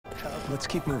let's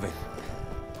keep moving.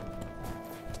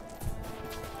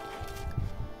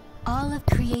 All of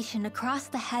creation across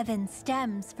the heavens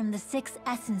stems from the 6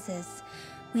 essences.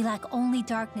 We lack only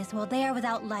darkness while they are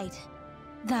without light.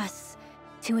 Thus,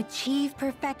 to achieve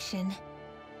perfection...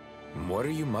 What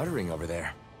are you muttering over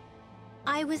there?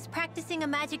 I was practicing a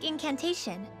magic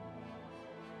incantation.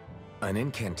 An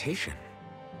incantation?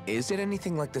 Is it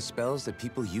anything like the spells that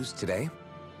people use today?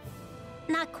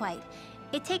 Not quite.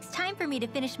 It takes time for me to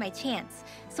finish my chants,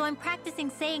 so I'm practicing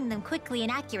saying them quickly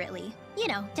and accurately. You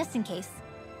know, just in case.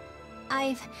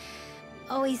 I've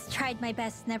always tried my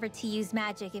best never to use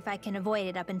magic if I can avoid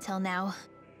it up until now.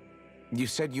 You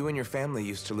said you and your family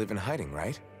used to live in hiding,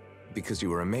 right? Because you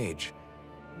were a mage.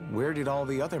 Where did all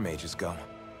the other mages go?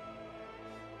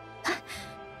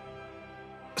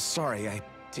 Sorry, I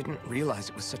didn't realize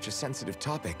it was such a sensitive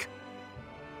topic.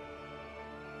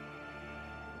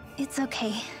 It's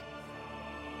okay.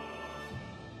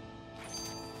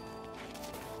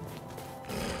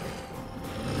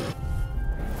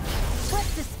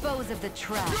 Let's dispose of the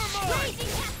trash.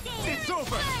 It's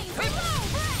over!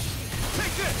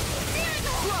 Take this!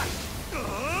 Flash!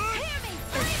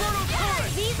 Infernal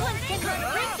Torrent! These ones can run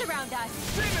rings around us!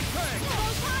 Demon Fang!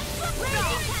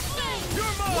 Raging Cascade!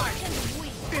 You're mine!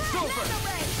 It's over!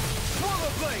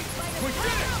 Swallow Blade! We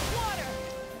did it!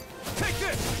 Take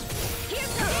this!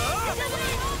 Here's the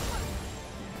wind!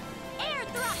 Air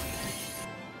thrust!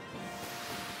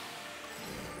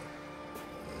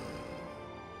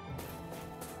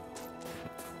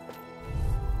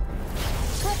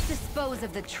 Let's dispose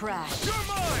of the trash. You're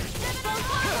mine!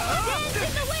 Dance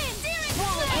in the wind!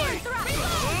 Swallow Air Blade! thrust!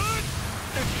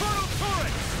 Infernal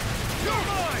Torrent! You're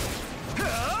mine!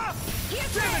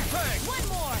 Here's Demon one! Fang! One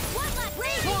more! One left!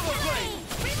 Raging Swallow Cascade!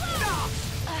 Reload!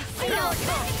 Here I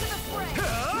come! Into the fray!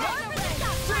 More for the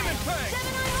stop! Demon Fang!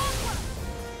 Gemini Aqua!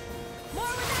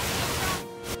 More with that!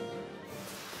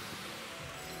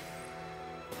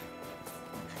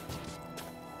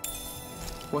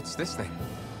 What's this thing?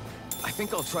 I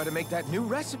think I'll try to make that new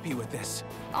recipe with this.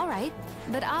 All right,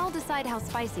 but I'll decide how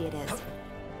spicy it is.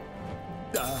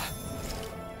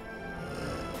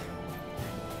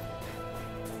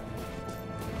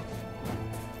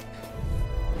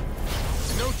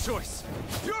 No choice!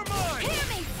 You're mine! Hear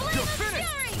me! Flame You're of finished!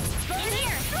 fury! In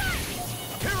here!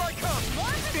 Thrust! Here I come!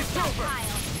 More for the It's over!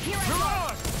 stockpile! Here I You're go!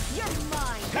 on! You're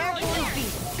mine! Here I Airborne go!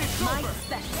 beast! It's My over!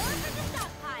 special. More for the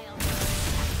stockpile!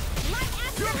 Light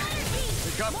astral energy!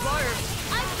 It got fired!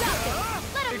 I've got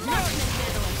this! Let a Ignite! marksman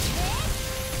handle it!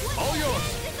 All yours!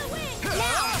 In the wind!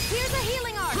 Now, here's a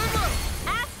healing arc! Trigger!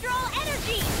 Astral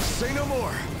energy! Say no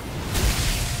more!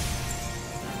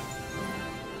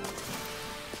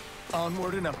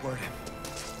 Onward and upward.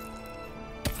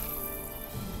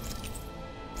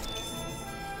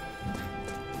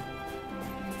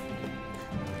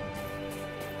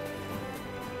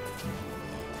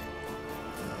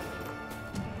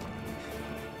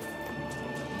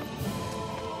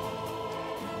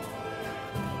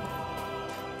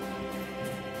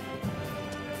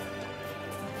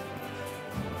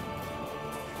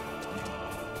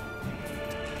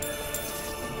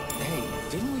 Hey,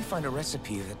 didn't we find a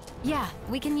recipe that... Yeah,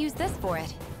 we can use this for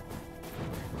it.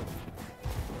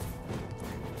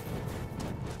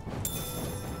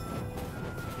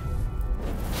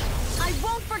 I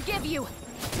won't forgive you!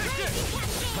 Take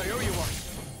this! I owe you one!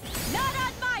 Not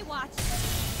on my watch!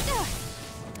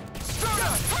 Start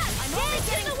up! I'm only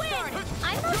getting started!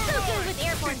 I'm also good with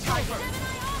airborne It's targets! over.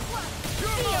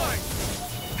 You're Seal. mine!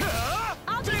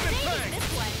 I'll be Demon saving Fang! this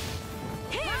one!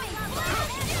 Hear me!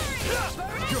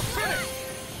 You're finished!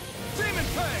 Demon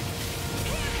Fang!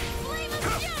 Flame of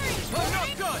fury! I'm not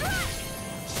done!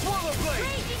 Swallow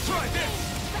Blade! Try this!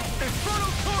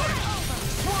 Infernal Torrent!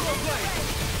 Swallow Blade!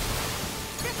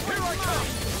 Here I come!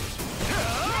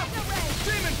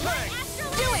 Demon Fang!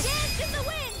 Do it! Dance in the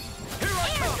wind! Here I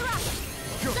Air come! thrust!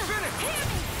 You're finished! Hear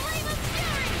me! Flame of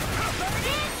fury!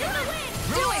 Dance in the wind!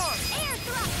 Do it! Air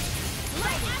thrust!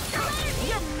 Light astral energy!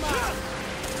 You're mine!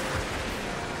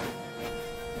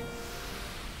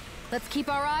 Let's keep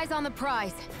our eyes on the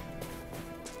prize.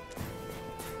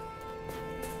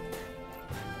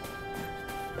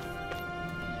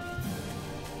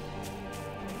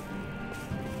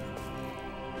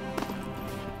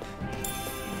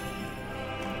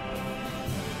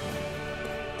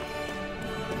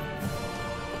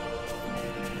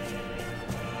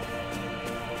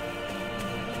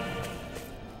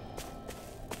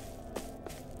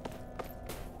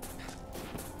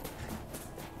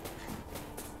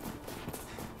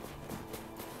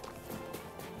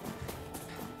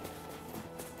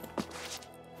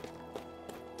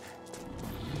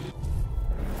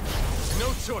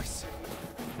 choice!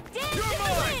 Dance You're in the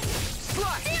mine! wind!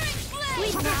 Slash!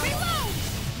 Sleep now! Reload!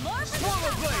 More for Swallow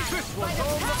the blade! stockpile! This By one's the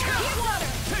all power mine! of water!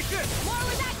 Take this! More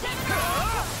with that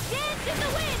Dance in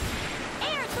the wind!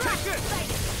 Air thrust! Take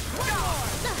this! One more!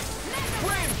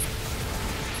 Wind!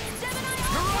 Gemini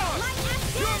You're Ultra! on! Light and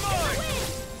You're dance in the mine!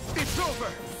 wind! It's over!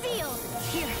 Sealed!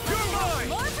 Here! You're mine!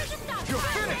 More for the stockpile! You're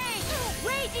finished!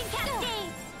 Raging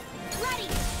cascades! Ready!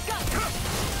 Go!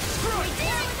 Strike!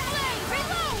 Daring flame!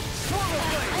 Reload! Swallow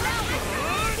blade!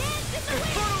 Dance in the wind!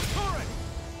 Infernal torrent!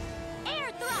 Air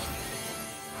thrust!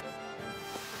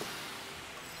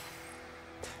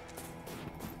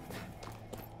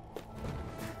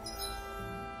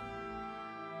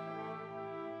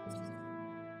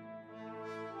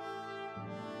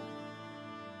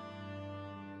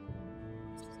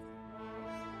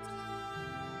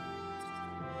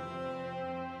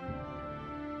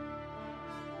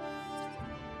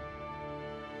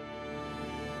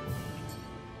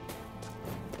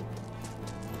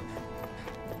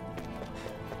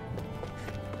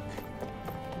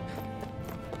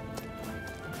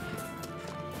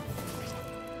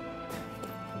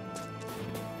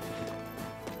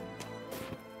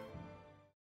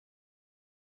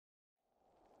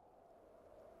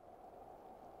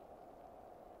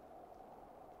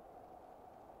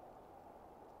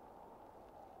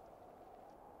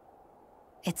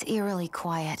 It's eerily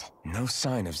quiet. No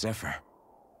sign of Zephyr.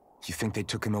 You think they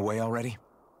took him away already?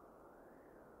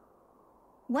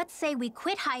 What say we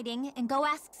quit hiding and go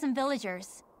ask some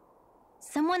villagers?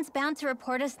 Someone's bound to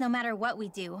report us no matter what we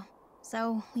do,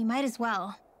 so we might as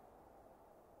well.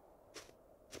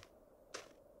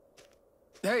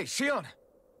 Hey, Shion!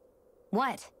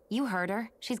 What? You heard her.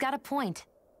 She's got a point.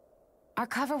 Our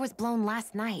cover was blown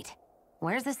last night.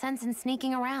 Where's the sense in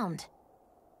sneaking around?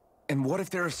 And what if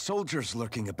there are soldiers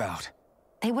lurking about?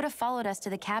 They would have followed us to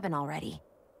the cabin already.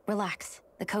 Relax.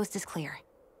 The coast is clear.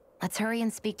 Let's hurry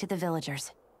and speak to the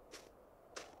villagers.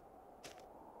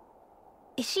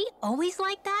 Is she always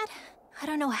like that? I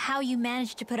don't know how you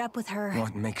managed to put up with her.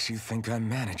 What makes you think I'm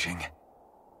managing?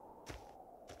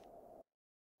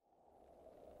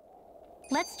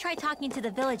 Let's try talking to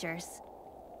the villagers.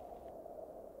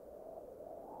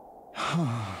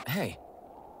 Hey.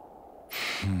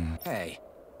 Hey.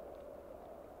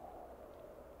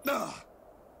 Ugh.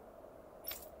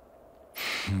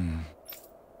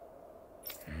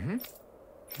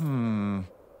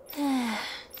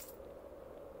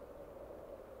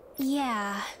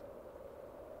 Yeah.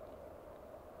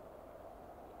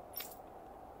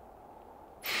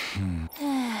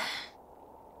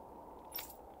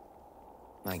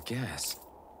 I guess.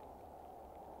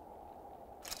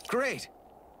 Great!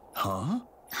 Huh?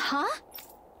 Huh?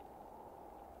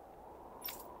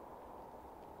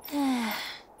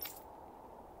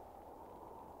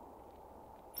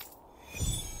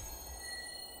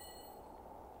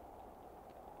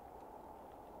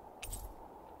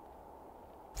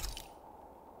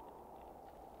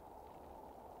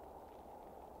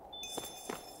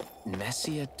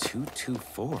 Messia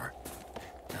 224.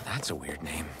 Now that's a weird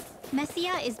name.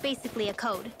 Messia is basically a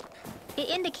code. It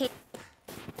indicates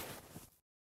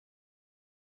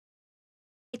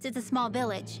it's a small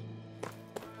village.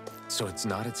 So it's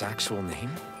not its actual name?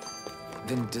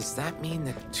 Then does that mean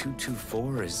that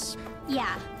 224 is...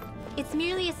 Yeah. It's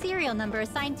merely a serial number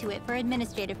assigned to it for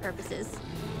administrative purposes.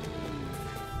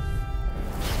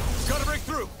 Gotta break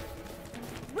through!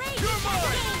 Raging You're mine!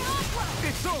 cascades!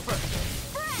 It's over!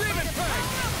 Demon Fang!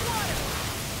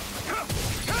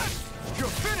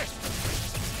 You're finished!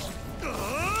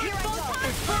 Here I go!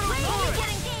 Infernal Raging torrent!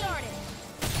 getting started!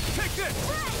 Take this!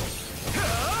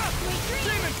 Retreat!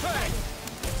 Demon Fang!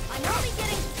 I'm only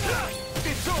getting started!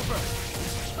 It's over!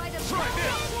 By the Try power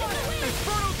this! of water!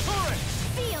 Infernal torrent!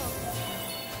 Sealed!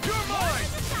 You're mine!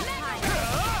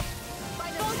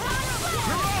 By the power of water!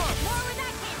 You're on! More where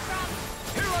that came from!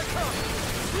 Here I come!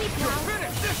 Sleep You're now!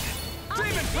 finished! I'll be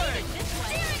Demon Fang! leaving this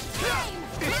way! Flame!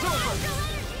 It's over!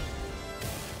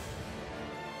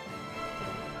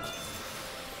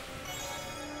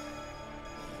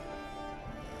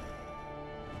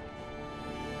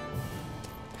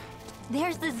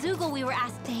 There's the Zoogle we were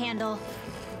asked to handle.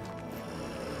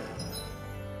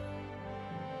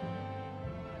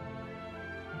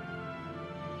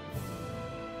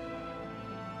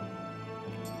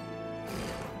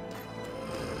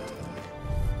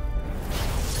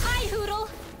 Hi, Hootle!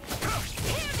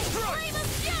 Flame of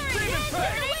fury! Demon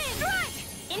Fang! Strike!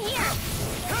 In here!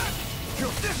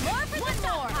 You're this! More for the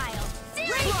stockpile!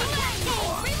 Raging Fly!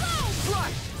 cascades! Reload! Fly!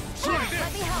 Try Here, this!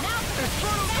 let me help! Now for the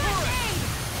Infernal torrent! aid!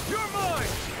 You're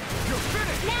mine! You're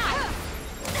finished! Now!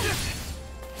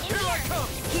 In Here I here! come!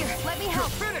 Here, let me You're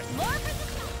help! finished! More for the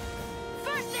stockpile!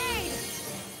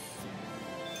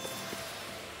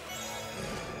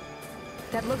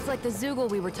 That looks like the Zoogle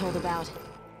we were told about.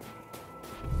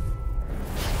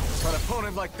 An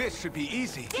opponent like this should be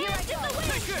easy. Dance in the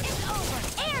wind! Take this! It's over!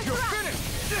 Air You're thrust!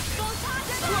 finished! This! Photon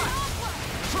Slap! over!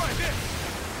 Try this!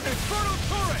 Infernal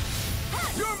Torrent!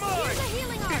 You're mine! Here's a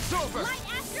healing art! It's over! Light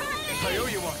Astral Energy! I owe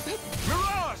you one!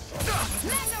 Mirage!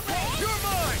 Mega Ray! You're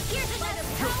mine! Here's another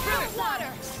You're power finished! of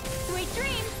water! Sweet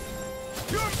dreams!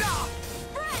 You're down!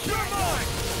 You're mine!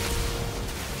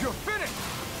 You're finished!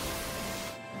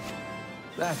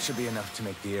 That should be enough to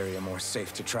make the area more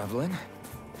safe to travel in.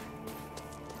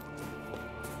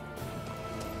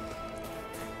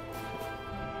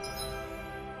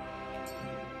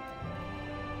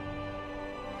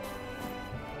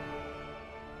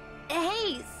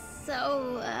 Hey,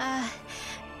 so,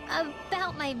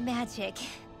 about my magic.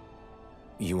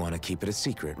 You want to keep it a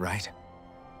secret, right?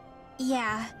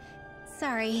 Yeah,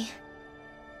 sorry.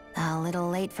 A little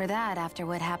late for that after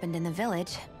what happened in the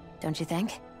village, don't you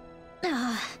think?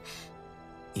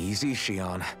 Easy,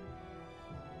 Shion.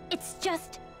 It's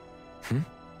just...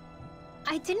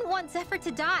 I didn't want Zephyr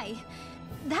to die.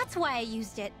 That's why I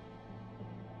used it.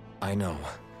 I know.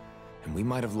 And we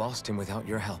might have lost him without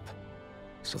your help.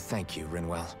 So thank you,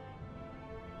 Rinwell.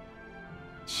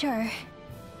 Sure.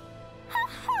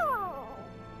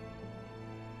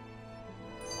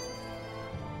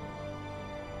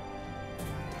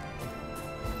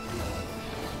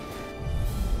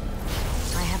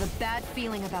 I have a bad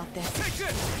feeling about this. Take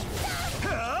this!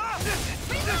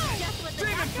 Just what the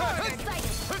Demon doctor Punch! ordered,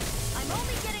 Titus! I'm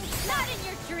only getting not in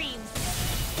your dreams!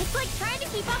 It's like trying to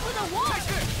keep up with a war! Take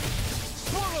this!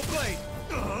 Swallow Blade!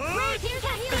 Here's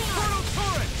a healing art! Infernal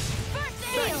Torrent! First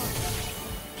aid!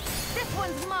 This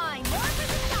one's mine! More for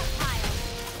the stockpile!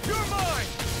 You're mine!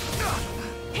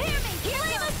 Hear me!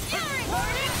 Flame of fury!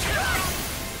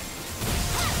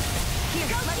 Here,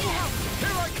 let me help!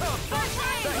 Here I come! First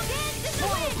aid! Dance in the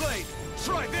Swallow wind! Blade!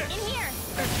 Try this! In here!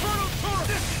 Infernal Torrent!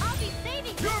 I'll be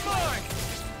saving you! You're mine!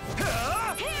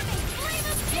 Hear me! Flame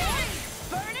of fury!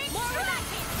 Burning! More where that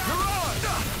came from! Mirage!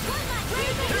 One last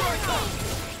raise the Here I healing come!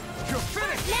 art! You're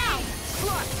finished! Now!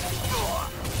 Slut!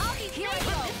 I'll be saving this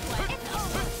one! It's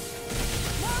over!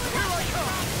 More where Here I that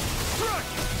come! came Strike!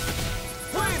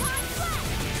 from! Win! Photon flash!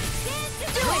 Dance in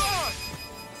the Come wind! on!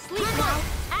 Sleep well!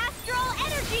 Astral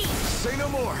energy! Say no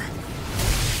more!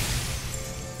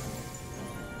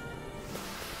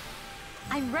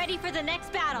 I'm ready for the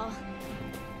next battle.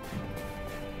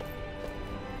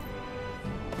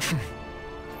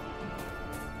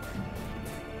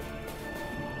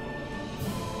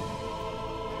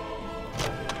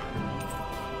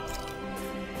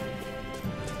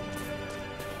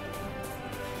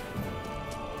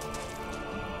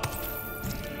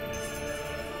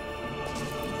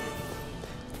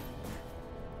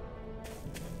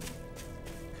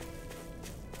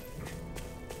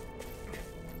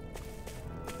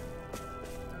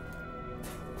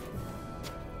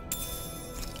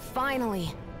 Finally.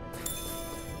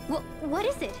 What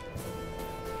is it?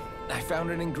 I found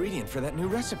an ingredient for that new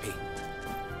recipe.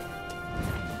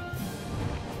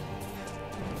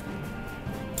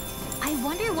 I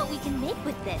wonder what we can make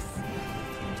with this.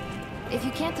 If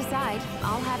you can't decide,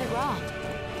 I'll have it raw.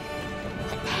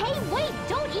 Hey, wait!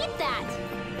 Don't eat that!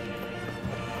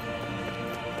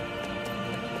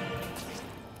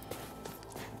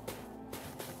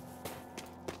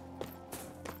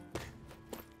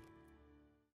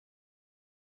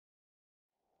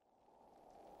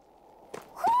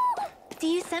 Do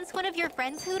you sense one of your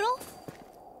friends, Hootle?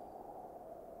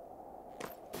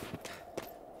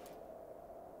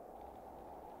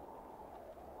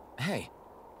 Hey.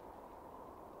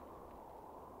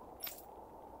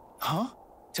 Huh?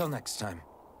 Till next time.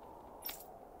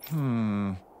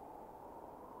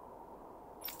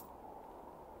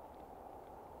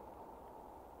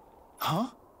 Huh?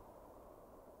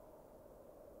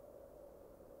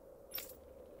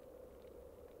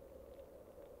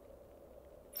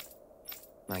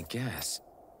 I guess.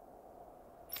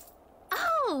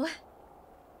 Oh!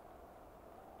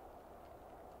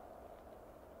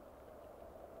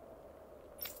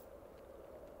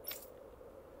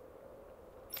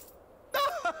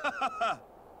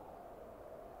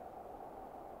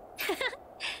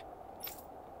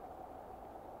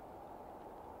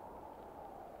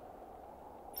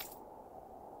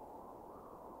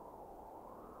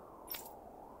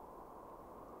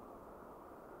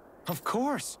 Of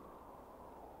course!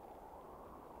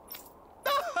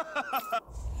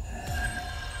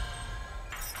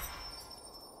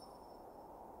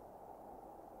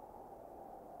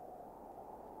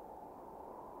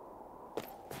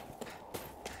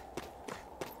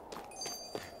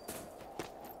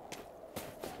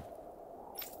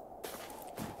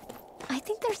 I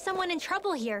think there's someone in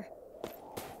trouble here.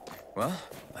 Well,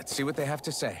 let's see what they have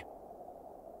to say.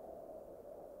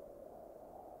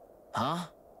 Huh?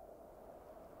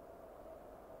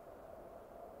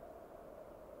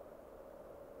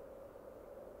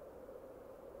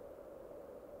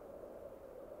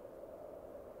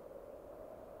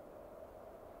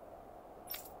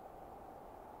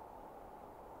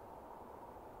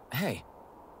 Hey.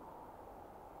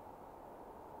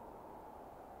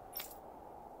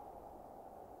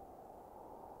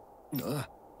 Ugh.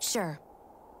 Sure.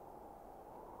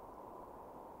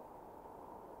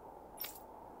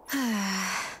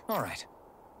 All right.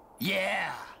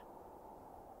 Yeah!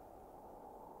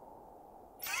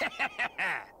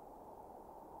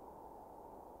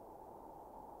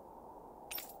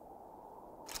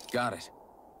 Got it.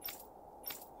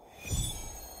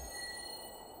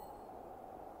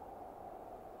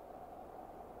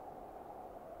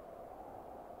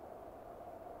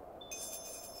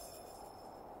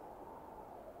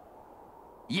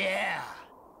 Yeah!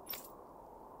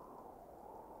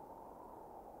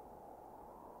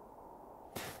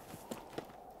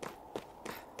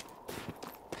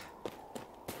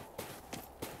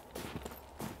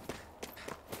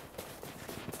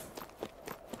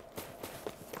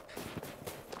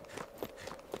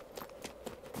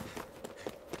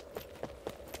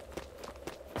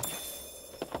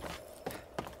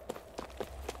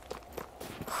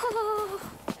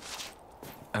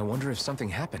 I wonder if something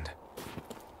happened.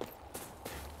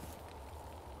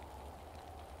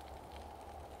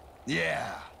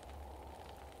 Yeah!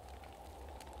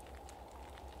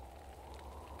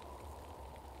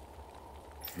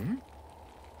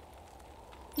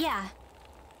 Yeah.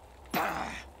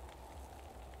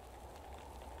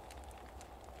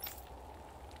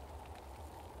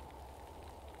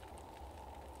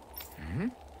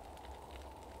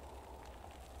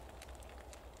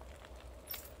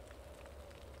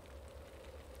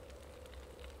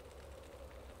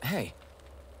 Hey.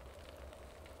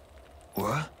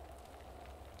 What?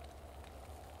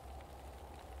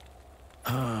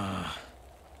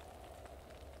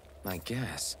 I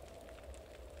guess.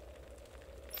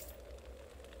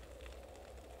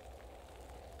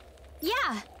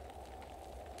 Yeah.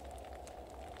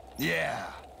 Yeah!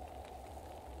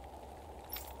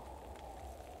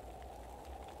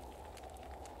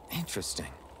 Interesting.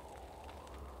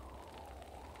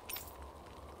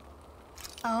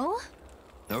 Oh?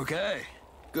 Okay.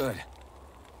 Good.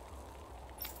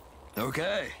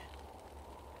 Okay.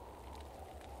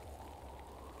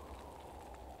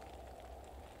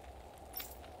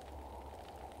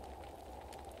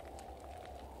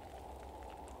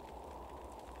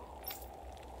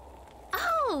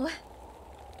 Oh!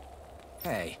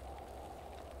 Hey.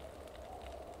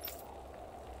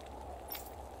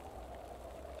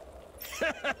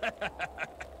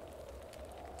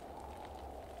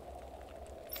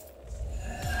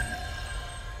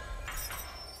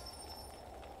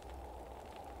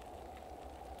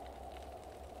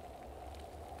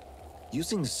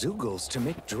 Using Zeugles to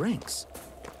make drinks.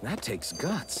 That takes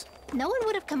guts. No one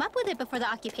would have come up with it before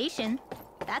the occupation.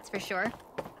 That's for sure.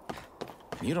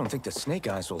 You don't think the Snake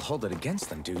Eyes will hold it against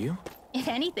them, do you? If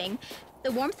anything,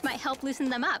 the warmth might help loosen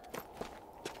them up.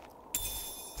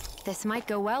 This might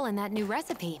go well in that new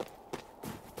recipe.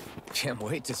 Can't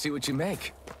wait to see what you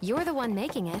make. You're the one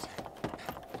making it.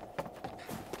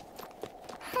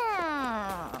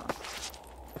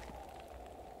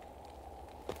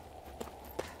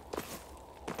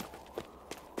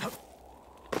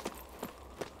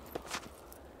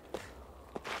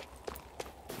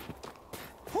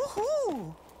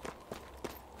 Woohoo!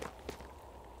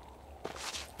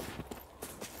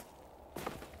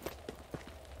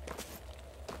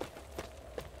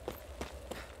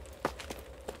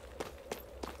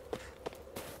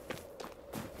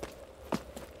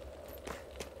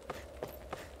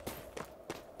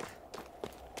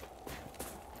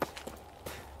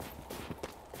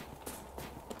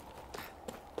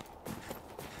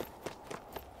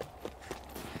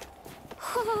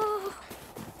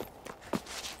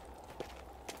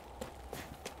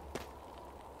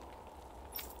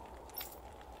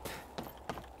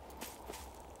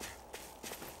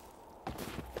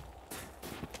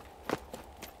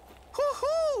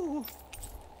 Woohoo!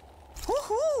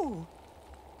 Woohoo!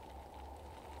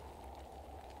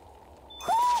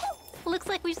 Looks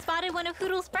like we've spotted one of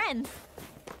Hoodle's friends.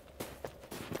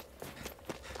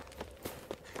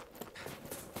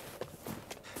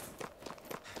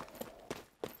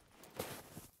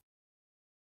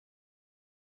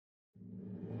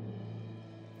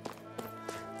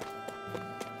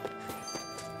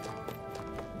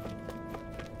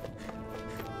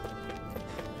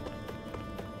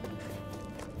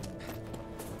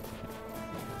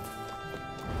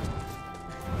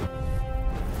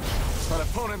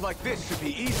 opponent like this should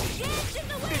be easy. Dance in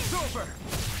the wind! It's over!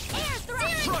 Air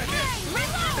thrust! Try this!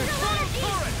 Reload! Inferno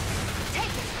turret! Take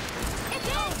it! It's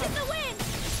dance in the wind!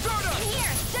 Stardust!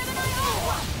 Here, Gemini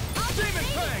Alpha! I'll be Demon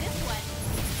saving Fang! this one!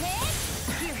 Hit!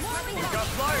 Here, more we have! Got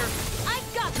flyers! I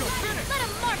got You're this! finished! Let a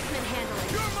marksman handle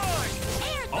it! You're mine!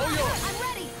 Air All thrust! yours! I'm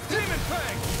ready! Demon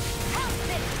Fang! Help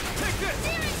it! Take this!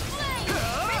 Searing flame!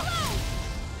 Huh? Reload!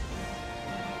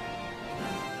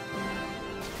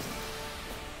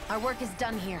 Our work is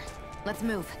done here. Let's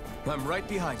move. I'm right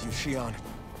behind you, Shion.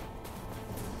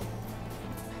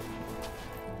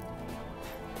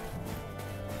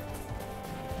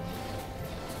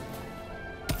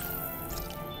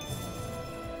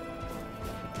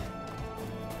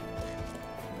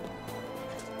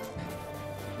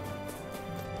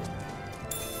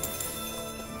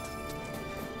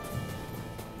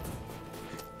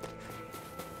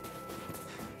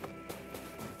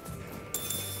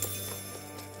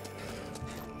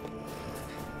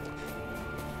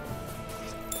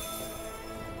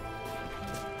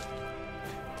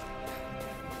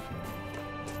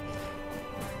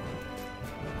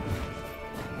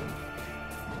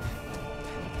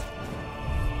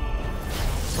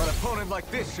 An opponent like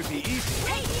this should be easy.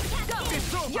 Hey, go!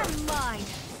 It's over! You're mine!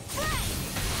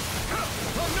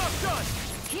 I'm not done!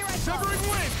 Here I go! Severing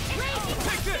wind! Raging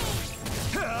Take this!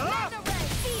 Mega Huh? Red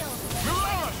Field!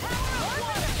 Mirage! Power of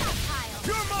water stockpile!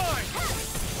 You're mine!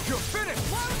 You're finished!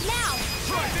 Now!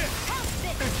 Try this! Help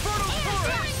it! Inferno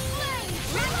turret! Searing flame!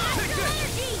 Reload Take your this!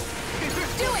 energy! This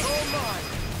Do one's it! all mine!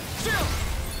 Chill!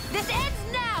 This ends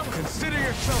now! Consider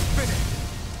yourself finished.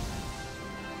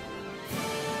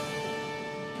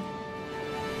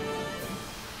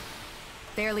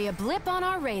 Barely a blip on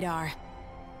our radar.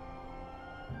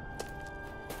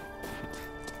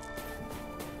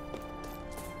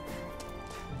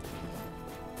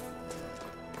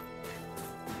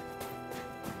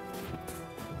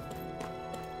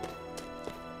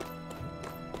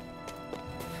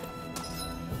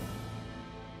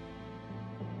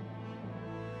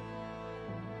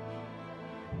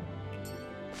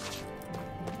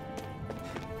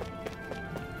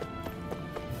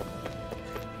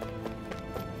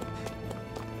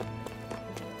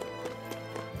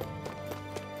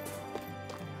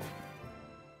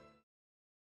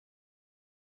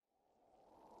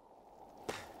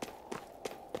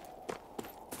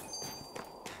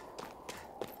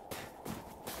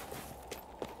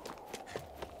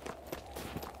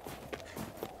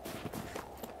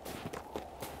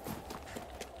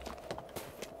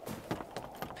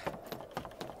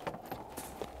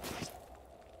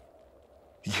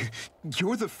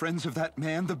 You're the friends of that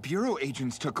man the Bureau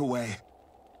agents took away.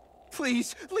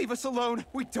 Please, leave us alone.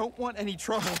 We don't want any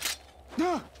trouble.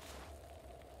 Ah!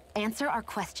 Answer our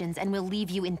questions and we'll leave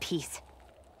you in peace.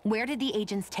 Where did the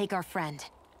agents take our friend?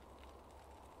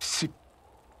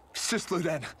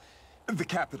 Sisluden, the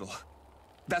capital.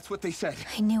 That's what they said.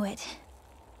 I knew it.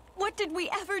 What did we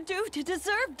ever do to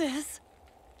deserve this?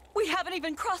 We haven't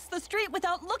even crossed the street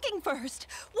without looking first.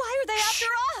 Why are they after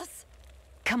us?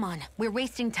 Come on, we're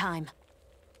wasting time.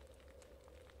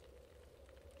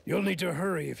 You'll need to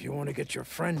hurry if you want to get your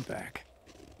friend back.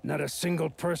 Not a single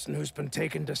person who's been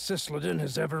taken to Sisleden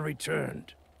has ever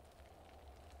returned.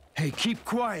 Hey, keep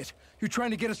quiet. You're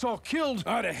trying to get us all killed.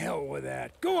 Out of hell with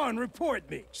that. Go on, report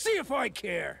me. See if I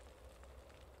care.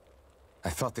 I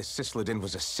thought this Sisleden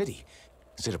was a city.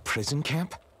 Is it a prison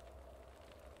camp?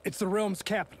 It's the realm's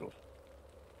capital.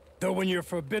 Though when you're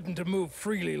forbidden to move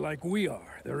freely like we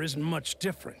are, there isn't much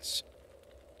difference.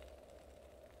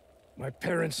 My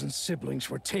parents and siblings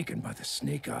were taken by the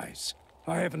Snake Eyes.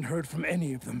 I haven't heard from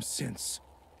any of them since.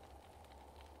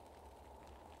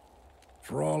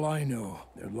 For all I know,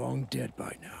 they're long dead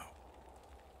by now.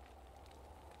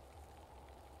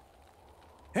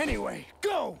 Anyway,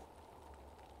 go!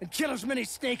 And kill as many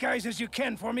Snake Eyes as you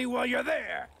can for me while you're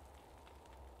there!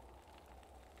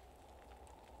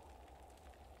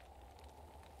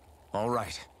 All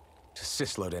right. To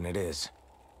Sisleden it is.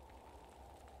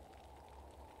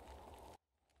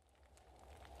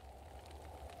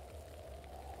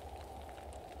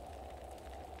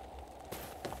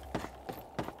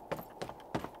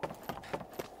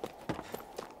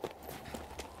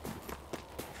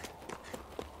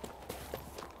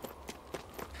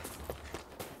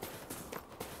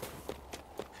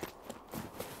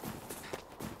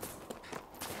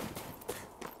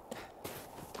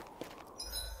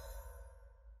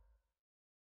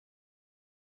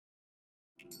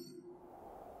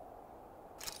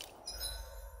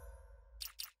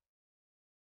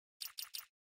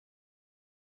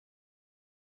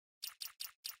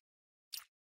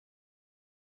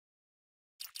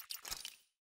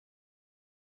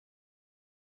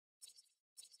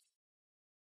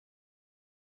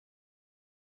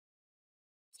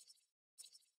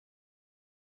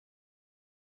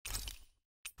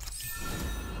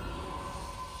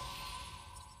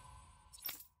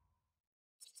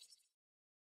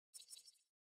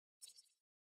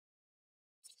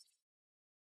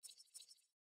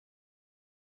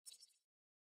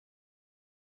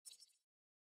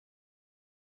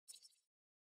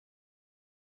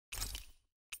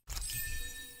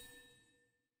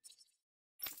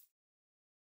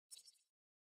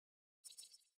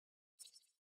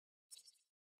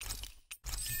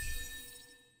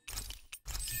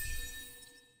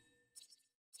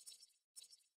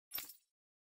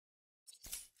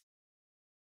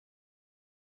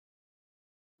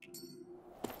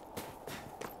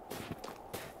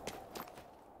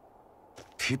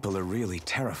 People are really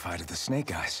terrified of the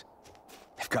Snake Eyes.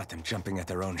 They've got them jumping at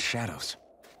their own shadows.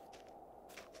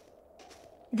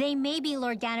 They may be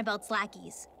Lord Ganabelt's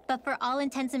lackeys, but for all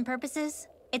intents and purposes,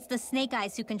 it's the Snake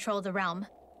Eyes who control the realm.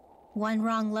 One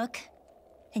wrong look,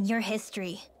 and your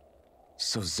history.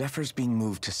 So Zephyr's being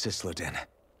moved to Cisloden.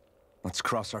 Let's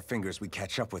cross our fingers we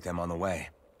catch up with them on the way.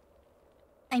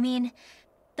 I mean,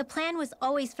 the plan was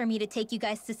always for me to take you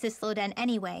guys to Cisloden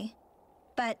anyway.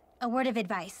 But a word of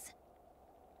advice.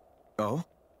 Oh?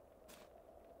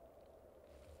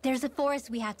 There's a forest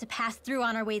we have to pass through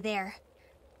on our way there.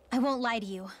 I won't lie to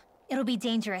you. It'll be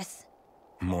dangerous.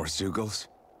 More Zeugles?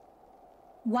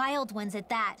 Wild ones at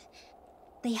that.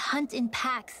 They hunt in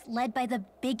packs, led by the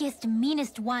biggest,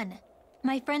 meanest one.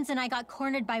 My friends and I got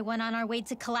cornered by one on our way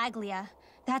to Calaglia.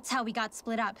 That's how we got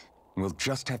split up. We'll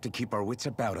just have to keep our wits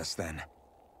about us then.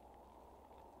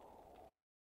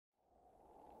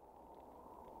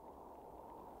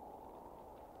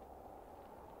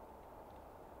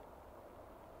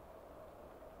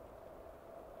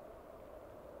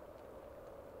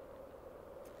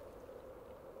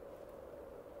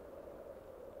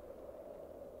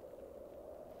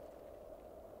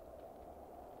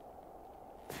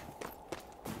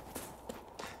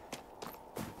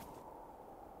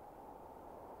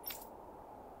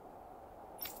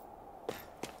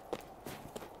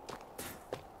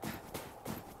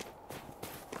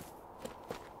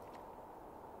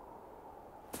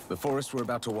 The forest we're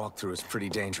about to walk through is pretty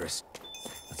dangerous.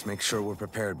 Let's make sure we're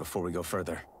prepared before we go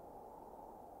further.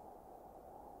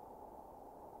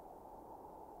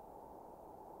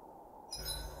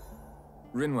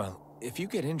 Rinwell, if you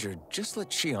get injured, just let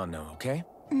Shion know, okay?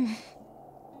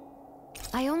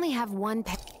 I only have one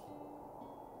pair.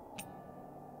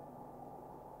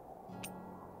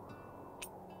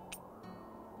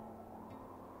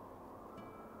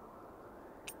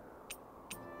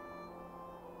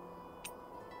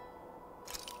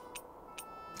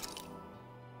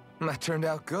 That turned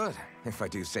out good, if I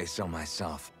do say so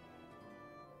myself.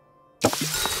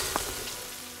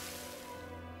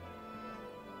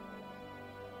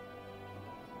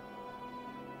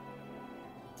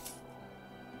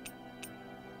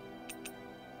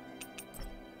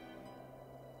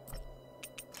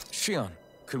 Shion,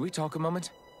 could we talk a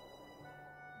moment?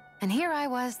 And here I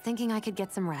was, thinking I could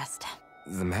get some rest.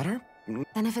 The matter?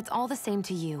 Then if it's all the same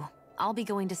to you, I'll be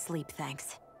going to sleep,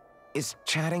 thanks. Is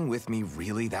chatting with me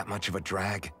really that much of a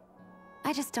drag?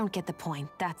 I just don't get the point,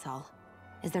 that's all.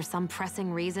 Is there some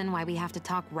pressing reason why we have to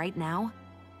talk right now?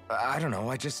 I don't know,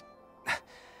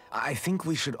 I think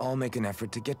we should all make an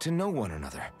effort to get to know one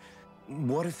another.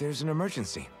 What if there's an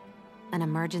emergency? An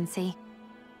emergency?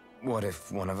 What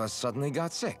if one of us suddenly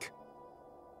got sick?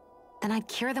 Then I'd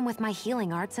cure them with my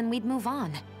healing arts and we'd move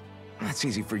on. That's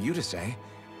easy for you to say.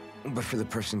 But for the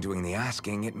person doing the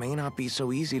asking, it may not be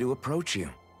so easy to approach you.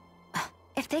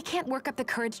 If they can't work up the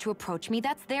courage to approach me,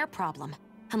 that's their problem.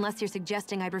 Unless you're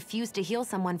suggesting I'd refuse to heal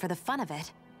someone for the fun of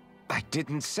it. I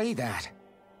didn't say that.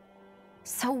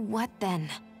 So what then?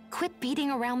 Quit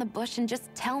beating around the bush and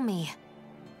just tell me.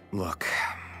 Look,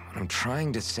 what I'm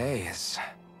trying to say is...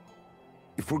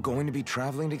 if we're going to be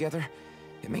traveling together,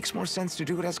 it makes more sense to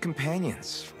do it as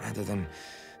companions, rather than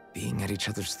being at each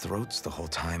other's throats the whole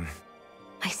time.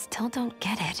 I still don't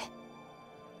get it.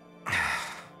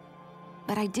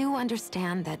 But I do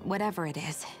understand that whatever it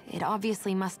is, it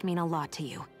obviously must mean a lot to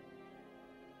you.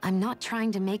 I'm not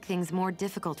trying to make things more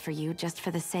difficult for you just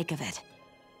for the sake of it.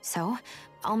 So,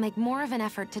 I'll make more of an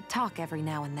effort to talk every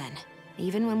now and then,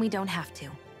 even when we don't have to.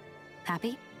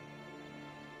 Happy?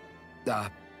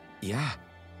 Yeah.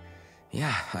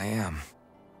 Yeah, I am.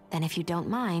 Then if you don't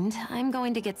mind, I'm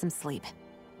going to get some sleep.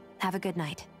 Have a good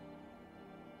night.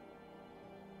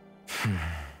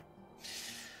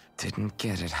 Didn't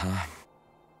get it, huh?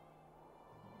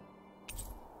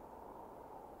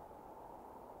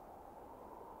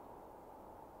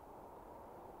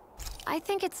 I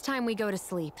think it's time we go to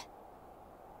sleep.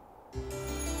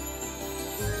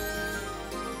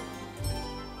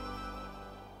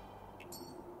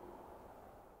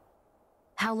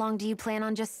 How long do you plan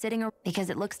on just sitting around? Because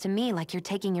it looks to me like you're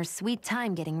taking your sweet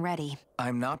time getting ready.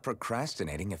 I'm not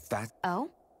procrastinating if that...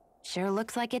 Oh? Sure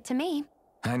looks like it to me.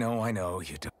 I know,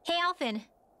 you do. Hey, Alphen.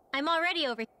 I'm already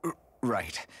over.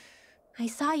 Right. I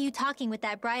saw you talking with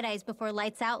that Bright Eyes before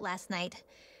lights out last night.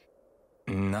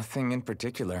 Nothing in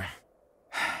particular.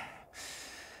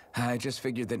 I just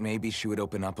figured that maybe she would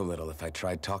open up a little if I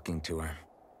tried talking to her.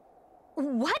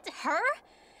 What? Her?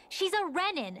 She's a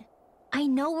Renin. I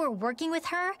know we're working with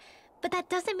her, but that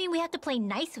doesn't mean we have to play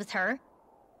nice with her.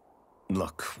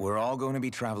 Look, we're all going to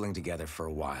be traveling together for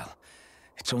a while.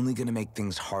 It's only going to make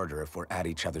things harder if we're at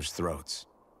each other's throats.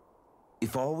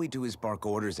 If all we do is bark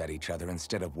orders at each other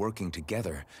instead of working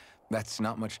together, that's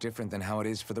not much different than how it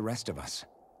is for the rest of us.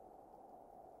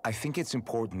 I think it's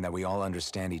important that we all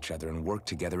understand each other and work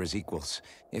together as equals,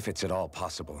 if it's at all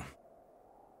possible.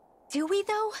 Do we,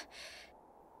 though?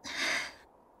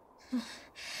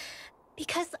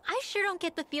 Because I sure don't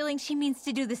get the feeling she means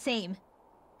to do the same.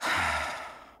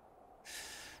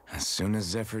 As soon as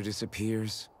Zephyr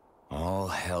disappears, all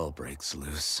hell breaks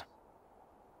loose.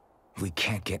 We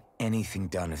can't get anything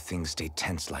done if things stay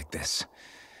tense like this.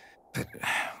 But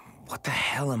what the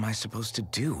hell am I supposed to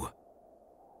do?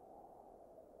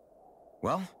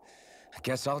 Well, I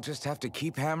guess I'll just have to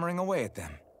keep hammering away at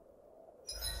them.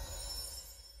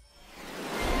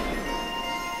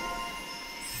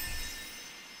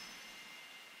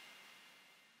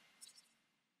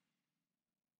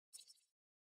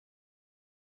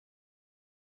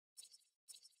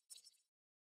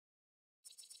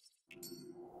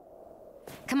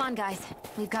 Come on, guys.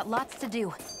 We've got lots to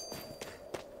do.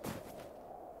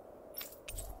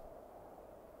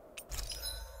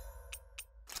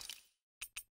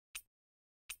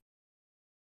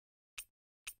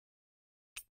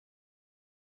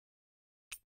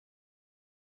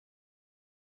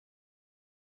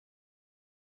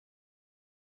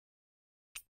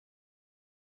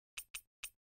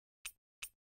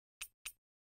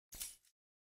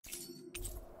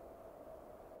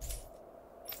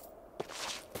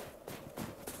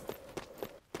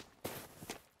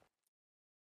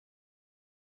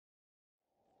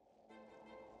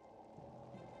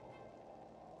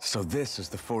 So this is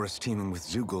the forest teeming with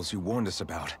Zeugles you warned us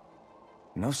about.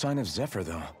 No sign of Zephyr,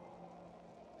 though.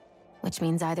 Which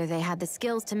means either they had the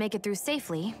skills to make it through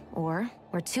safely, or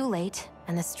we're too late,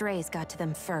 and the strays got to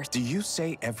them first. Do you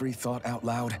say every thought out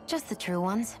loud? Just the true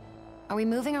ones. Are we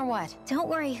moving or what? Don't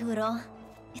worry, Hootle.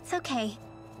 It's okay.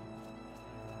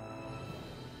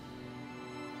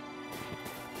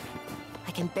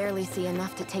 I can barely see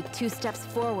enough to take 2 steps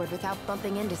forward without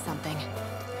bumping into something.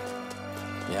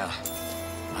 Yeah.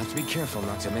 I'll have to be careful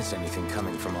not to miss anything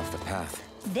coming from off the path.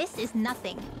 This is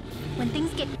nothing. When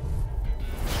things get...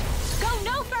 Go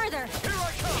no further! Here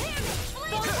I come!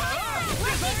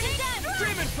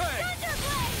 Demon Fang!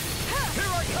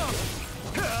 Here I come!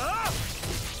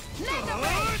 Mega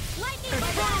Ray! Lightning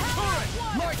Infernal Torrent!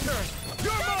 My turn!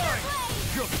 You're mine!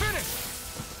 You're finished!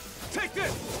 Take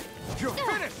this! You're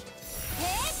finished!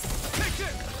 Take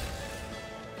this!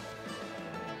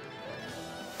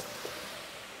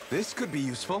 This could be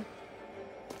useful.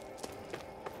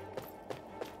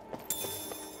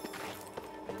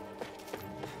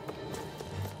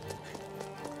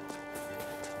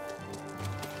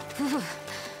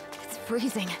 It's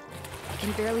freezing. I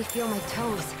can barely feel my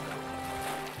toes.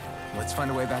 Let's find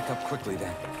a way back up quickly,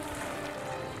 then.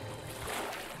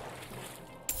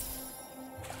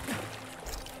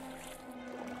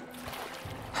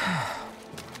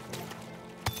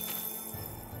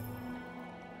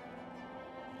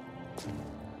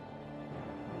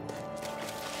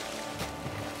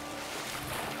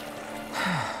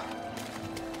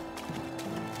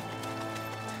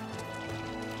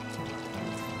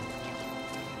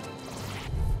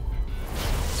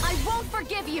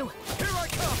 Forgive you! Here I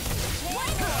come!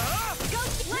 Go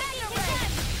Mega Ray!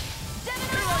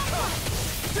 Here I come!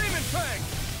 Demon Fang!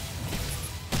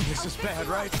 This is bad,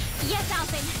 right? Yes,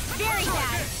 Alphen. Very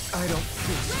bad. I don't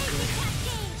feel so good.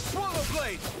 Swallow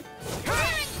Blade!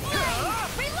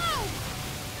 Reload!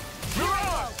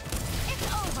 Mirage! It's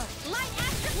over! Light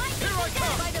after light! Here I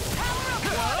come! By the power of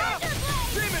Thunder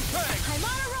Blade! Demon Fang! I'm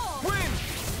on a roll! Win!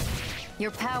 Your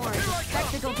power is a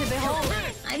spectacle to behold.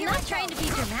 I'm not trying to be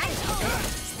dramatic with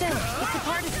it. Still, it's a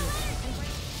part of you.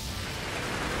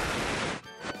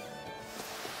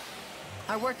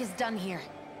 Our work is done here.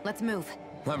 Let's move.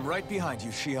 I'm right behind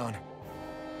you, Xion.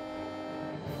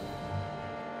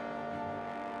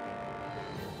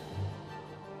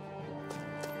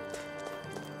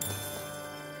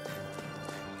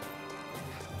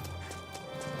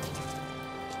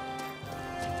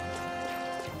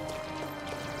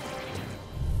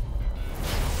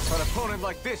 An opponent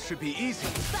like this should be easy.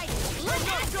 Light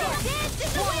Astro! Dance in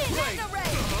the wind! Mega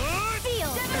Ray!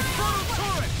 Feel. Infernal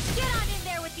Torrent! Get on in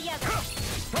there with the others!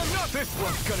 I'm not this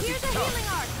one's gonna Here's be a tough! healing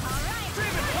arc! Alright!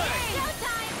 Demon Fang!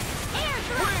 Showtime! Air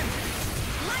thrust! Win!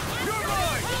 Light Astro! You're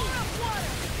mine! Power of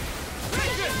water!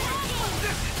 Take this!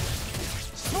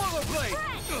 Swallow Blade!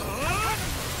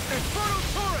 Infernal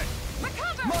Torrent!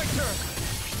 Recover! My turn!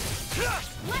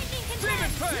 Lightning Demon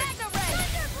condemned! Fang! Mega Ray!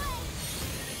 Thunder Blade!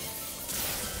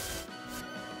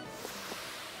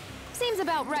 Seems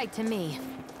about right to me.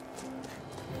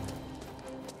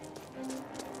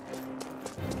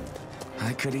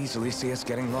 I could easily see us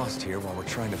getting lost here while we're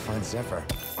trying to find Zephyr.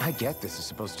 I get this is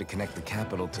supposed to connect the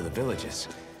capital to the villages.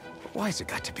 But why's it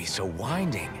got to be so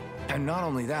winding? And not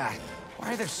only that,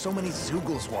 why are there so many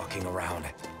Zeugles walking around?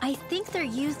 I think they're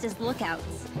used as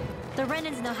lookouts. The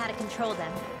Renans know how to control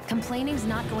them. Complaining's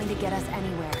not going to get us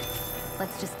anywhere.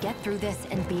 Let's just get through this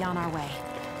and be on our way.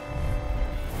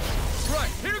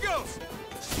 Right, here goes!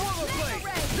 Swallow Blade!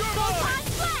 You're Photon mine!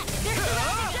 Blast! There's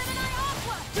Gemini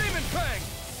Aqua! Demon Fang!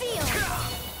 Seal!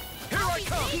 Here I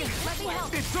come! Here, let me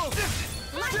help. It's over!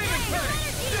 Light Demon Ray, Fang!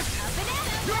 energy! Up and out!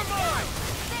 You're mine!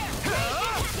 There!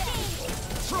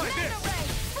 Try this!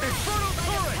 Infernal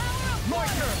Torrent! My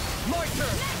turn! My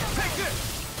turn! Take this!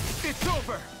 It's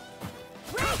over!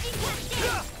 Raging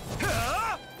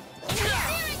Cascade!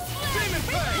 Demon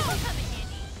Fang!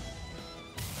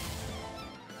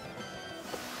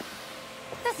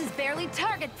 This is barely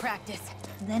target practice.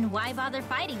 Then why bother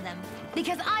fighting them?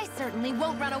 Because I certainly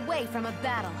won't run away from a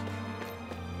battle.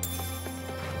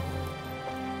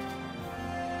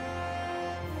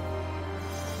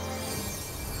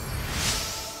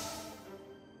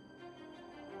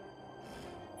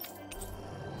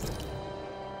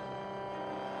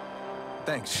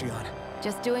 Thanks, Shionne.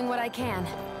 Just doing what I can.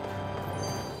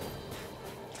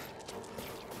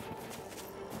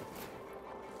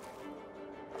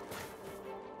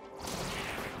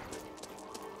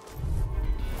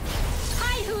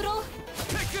 Hi, Hootle!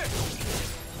 Take this!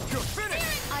 You're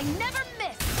finished! I never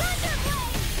miss!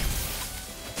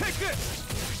 Take this!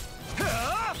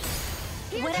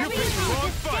 Whatever you picked the do, wrong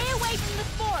just fight. stay away from the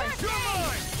spores! You're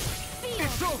mine!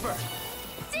 It's over!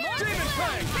 Demon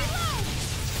Fang!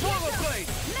 Swallow Blade!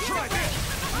 Try this!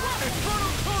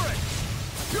 Infernal Torrent!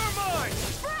 You're mine!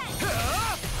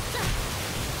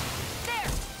 There!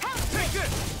 Help! Take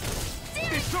this!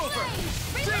 It's over!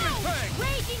 Demon Fang!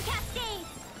 Raging Cascade!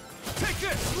 Take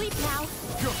this! Sleep now.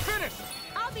 You're finished!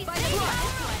 I'll be By safe the now.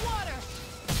 water!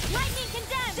 Lightning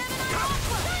condemned! Gemini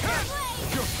Aqua! Thunder Blade!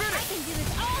 You're I finished! can do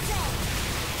this all day!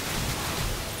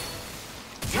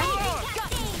 Come Raging on!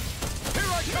 Cascade!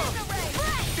 Here I come!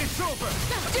 It's over!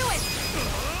 Do it!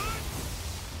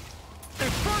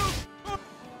 Infernal...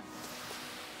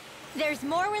 There's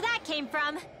more where that came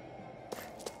from.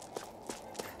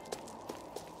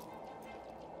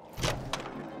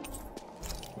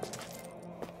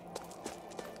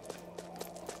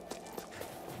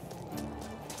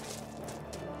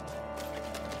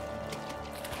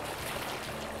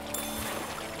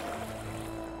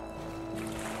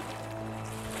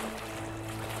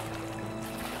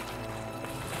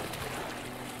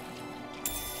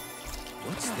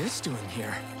 What's this doing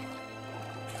here?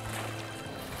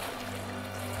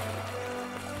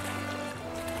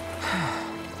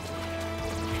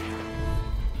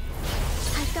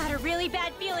 I've got a really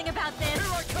bad feeling about this.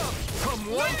 Here I come!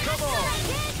 Come one, come all!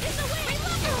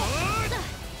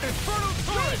 Infernal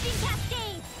Torrent! Raging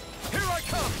Cascade! Here I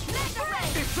come!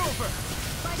 It's over!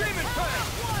 Demon Fang!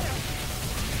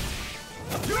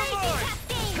 You're Raging mine!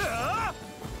 Cascade!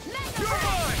 You're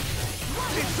mine!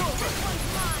 It's over!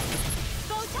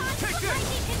 Photon Take this!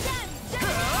 Lightning condemned!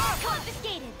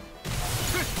 Confiscated!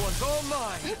 This one's all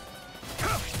mine!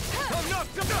 I'm not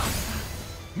done!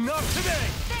 Not today!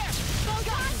 There!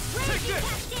 Photon Take Raging this!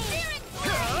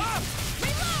 Cascade!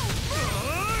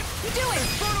 You do it!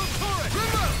 Infernal Torrent!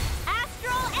 Remote!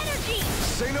 Astral Energy!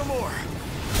 Say no more.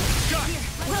 Got it!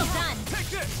 Well done! Take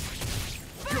this!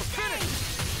 You're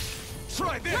finished!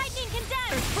 Try this! Lightning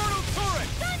condemned! Infernal Torrent!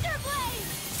 Thunder Blade!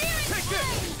 Searing Take this!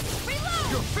 Flame! Reload!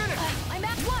 You're finished! I'm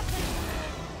at what?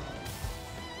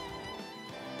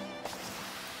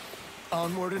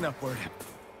 Onward and upward.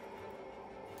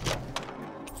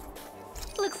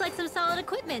 Looks like some solid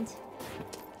equipment.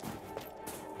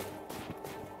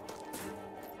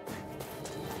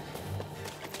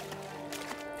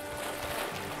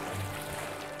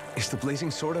 Is the blazing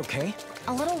sword okay?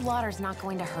 A little water's not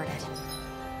going to hurt it.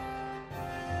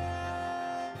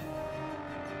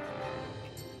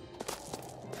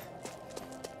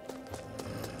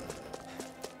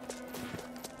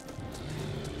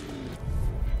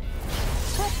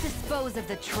 Let's dispose of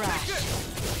the trash.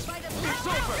 It's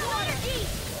over! Energy!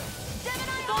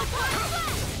 Gemini Photon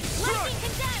Blast! Lightning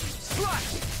condemned! Slash!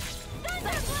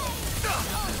 Thunder Blade!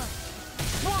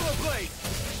 Swallow Blade!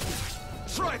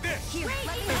 Try this!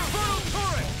 Infernal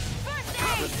Torrent!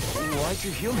 Why'd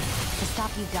you heal me? To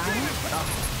stop you dying?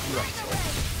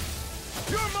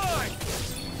 You're mine!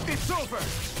 It's over!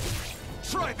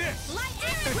 Try this!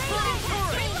 Infernal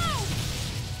Torrent!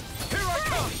 Here I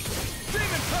come!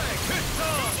 Demon Fang! It's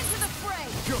on!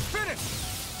 You're finished!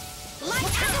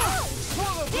 Light out!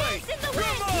 Swallow blade! Dance in the You're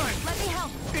wind! mine! Let me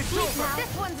help. It's Please, over! now.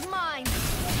 This one's mine.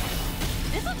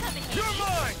 This'll come in handy. You're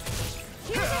mine!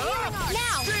 Here's a healing art.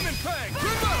 Now! Demon Fang! Burn!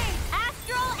 Remove!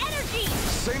 Astral energy!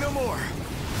 Say no more.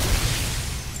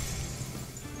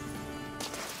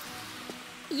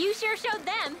 You sure showed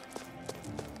them.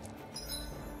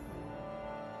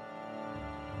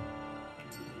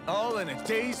 All in a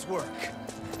day's work.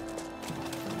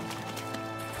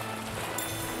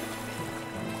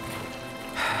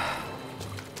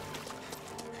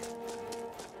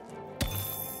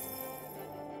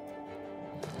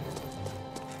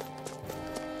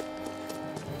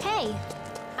 Hey,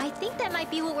 I think that might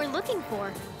be what we're looking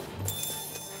for.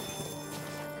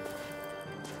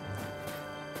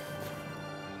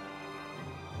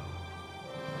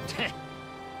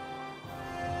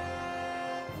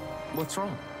 What's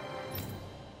wrong?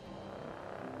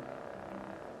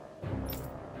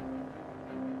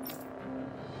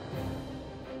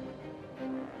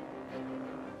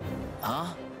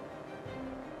 Huh?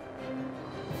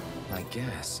 I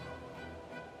guess.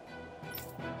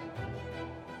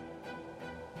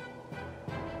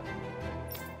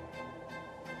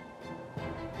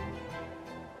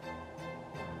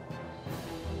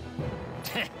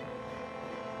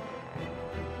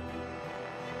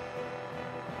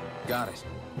 Got it.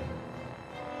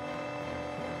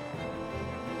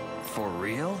 For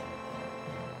real?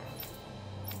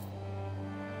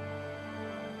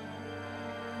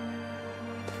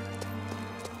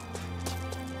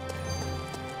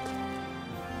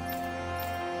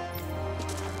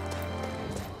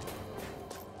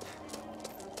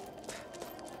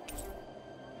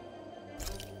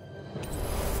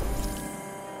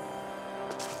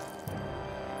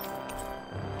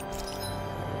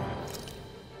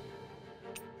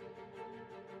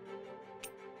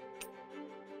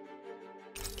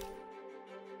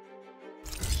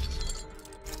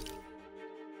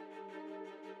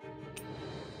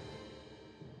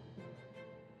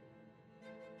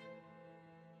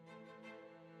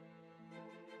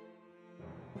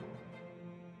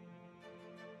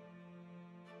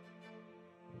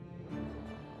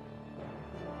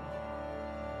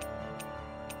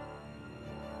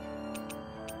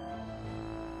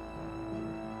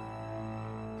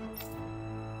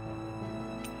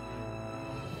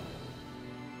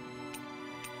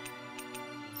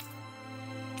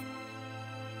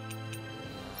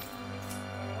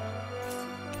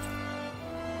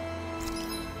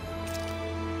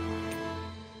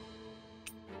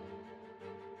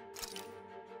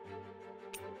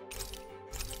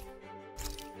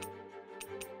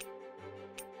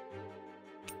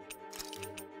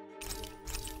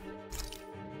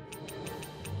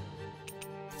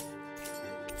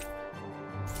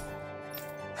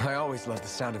 I always love the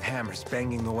sound of hammers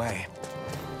banging away.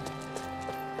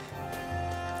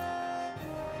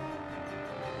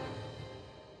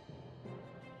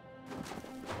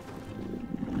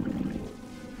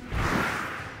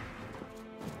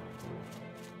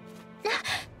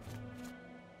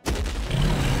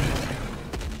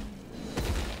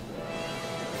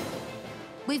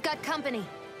 We've got company,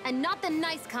 and not the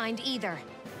nice kind either.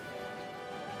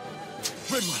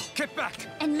 Rinwell, get back!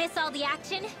 And miss all the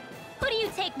action? Who do you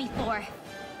take me for?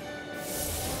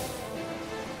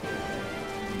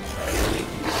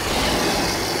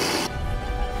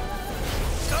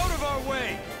 Out of our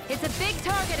way! It's a big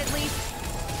target, at least.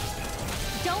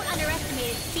 Don't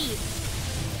underestimate its speed.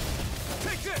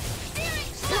 Take this!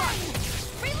 Steering flame!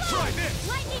 Reload! Try this!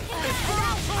 Lightning can It's get all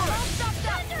out! correct. All stopped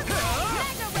up!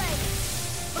 Mega ray!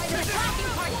 By the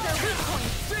attacking parts, their weak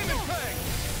points! Demon Fang!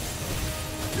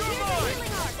 You're Here's a mine!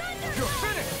 healing art! You're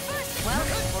finished! Well,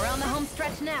 we're on the home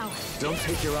stretch now. Don't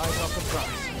take your eyes off the prize.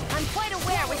 I'm quite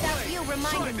aware without you Try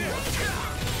reminding me. this!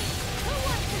 Who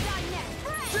wants to die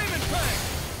next? Demon Fang!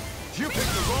 You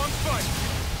picked the wrong fight!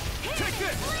 Take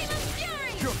this! Flame of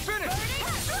fury! You're finished!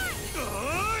 Here's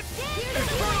a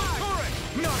Infernal healing art! Turret!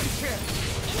 Not a chance!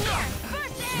 In here!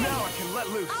 First aid! Now I can let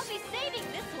loose! I'll be saving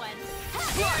this one!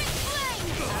 Fly! Steering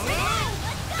flame!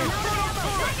 Let's go! Infernal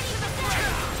Turret!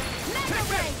 Mega Take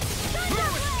ray! this! No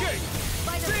escape!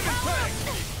 By the Demon power Fang!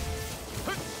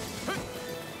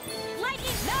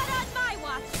 Lightning not on my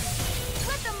watch!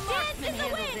 Let the marksman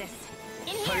handle this!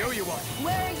 In I here! owe you one!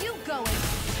 Where are you going?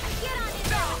 Get on in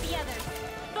there with the others!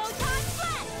 Photon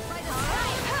flat! By the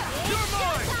You're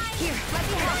mine! Here, let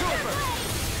me help. It's over!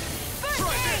 First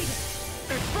Try aid! this!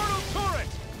 Infernal Turret!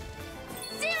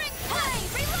 Searing flame!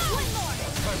 Reload! One more!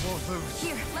 I won't lose.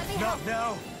 Here, let me Not help.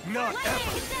 now, not ever!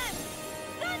 Lightning descent!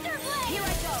 Thunderblade! Here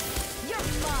I go! You're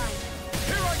mine!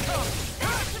 Here I come!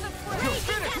 Axe of the You're Fray!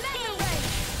 finished! Mega ray!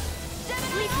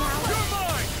 Gemini You're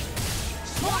mine!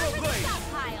 Swallow blade!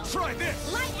 Try this!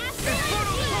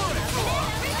 Infernal torrent!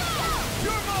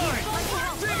 You're mine!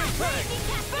 Demon Fang!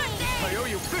 I owe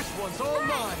you this one's all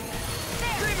mine!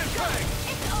 Demon Fang!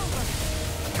 It's over.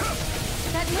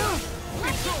 That move!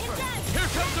 It's over! Here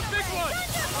comes the big one!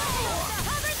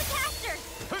 Cover the caster.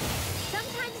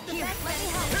 Sometimes the best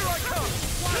medicine. Here I come!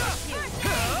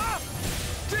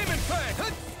 Demon Fang!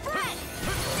 Spread.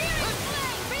 Searing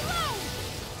flame. Reload.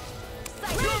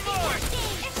 You're mine!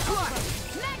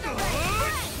 Mega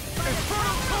ray.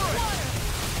 Infernal torrent!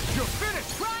 You're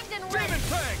finished! Primed and ready. Demon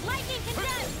Fang! Lightning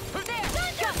condemned. There.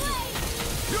 Thunder blade.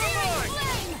 You're mine!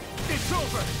 Flame. It's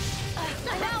over!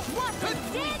 Now what?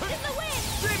 Dance in the wind.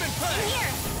 Demon Fang!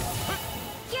 Here.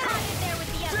 Get on in there with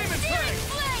the others. Demon Searing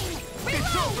Fang! flame. It's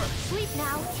Reload. over! Sleep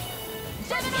now.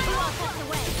 Gemini walk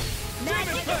away.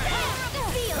 Magic is Fang! power of the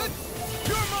field.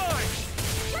 You're mine!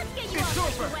 Let's get you It's off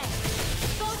over. this way.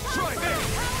 Go Try this!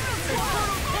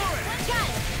 Infernal torrent! Got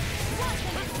it.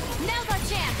 Now's our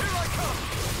chance. Here I come!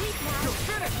 Sleep now. You're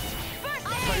finished! First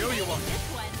I owe you one. This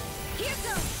one. Here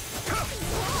goes.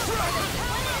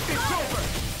 It's over!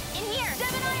 In here.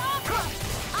 Gemini Opera.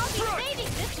 I'll be Strike.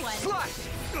 saving this one. Slash!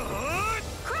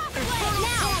 Crossblade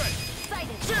now. torrent!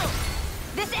 Sighted. Chill!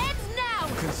 This ends now.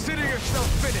 Consider yourself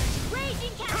finished!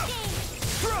 Raging Cascade.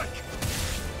 Strike!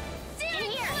 In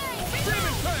here.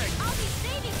 Demon Fang! I'll be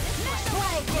saving this one.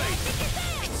 Swallow blade! Magic is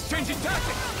in. Changing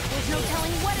tactics! There's no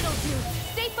telling what it'll do.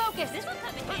 Stay focused. This will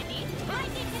come in handy.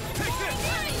 Lightning can Take this.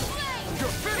 Searing flame.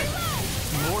 You're finished!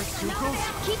 More Sukos?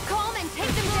 Keep calm and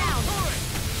take them down. Torrent!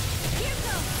 Here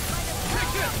goes. By the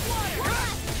Take power this! of water.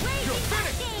 You're Raging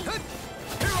finished! Cascade.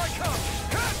 Here I come!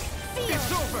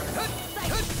 It's over!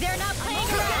 They're not playing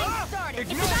around. Started.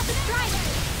 It's Ignite. about to strike.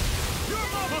 You're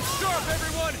mine! Look sharp,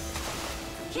 everyone!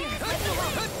 Here's the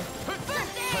way.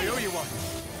 I owe you one!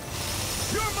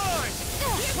 You're mine!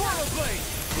 Swallow blade!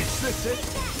 Is this it?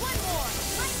 One more.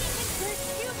 Lightning can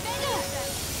pursue many of them.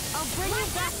 I'll bring you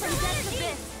back from death's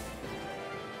abyss.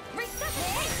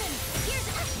 Resuscitation. Here's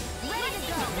ready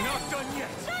to go. Not done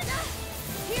yet!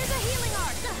 Here's a healing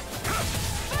arc.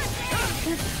 First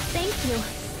aid. Thank you.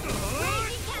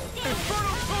 Raging Cascade.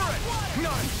 Infernal torrent!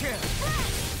 Not a chance!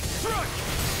 Strike!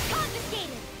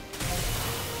 Confiscated.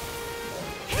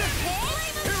 Here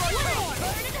I come!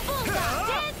 Bullseye.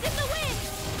 Dance in the wind.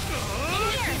 In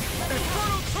here.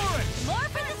 Infernal torrent! More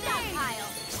for the stockpile.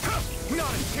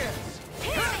 Not a chance!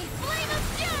 Here's flame of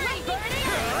fury. Burning.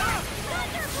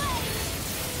 Thunderblade.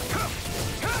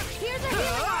 Here's a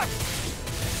healing arc.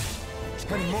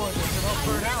 Any more of this and I'll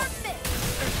burn out!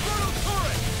 Infernal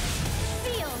torrent!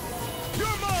 Seal.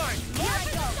 You're mine! Here I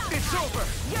go. It's over!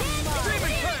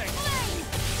 Demon Fang!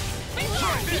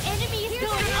 The enemy is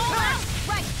going all out.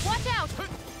 Right. Watch out.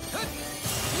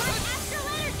 Light astral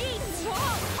energy.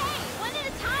 Whoa. Hey, one at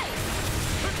a time.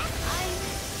 I'm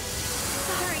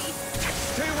sorry.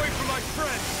 Stay away from my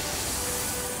friend!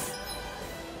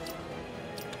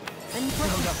 I'm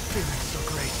not feeling so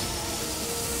great.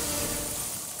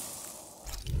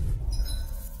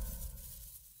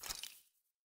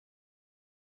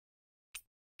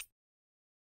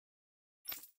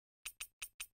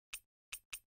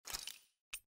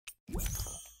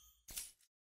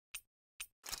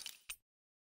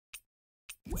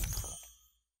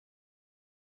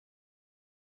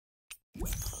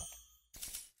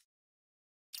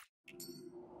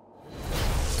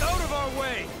 Out of our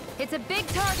way! It's a big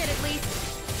target, at least.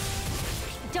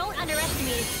 Don't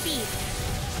underestimate its speed.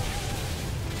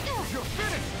 You're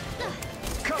finished!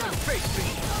 Come and face me!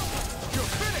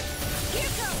 You're finished! Here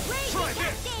goes Raging Try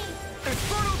this! Cascade.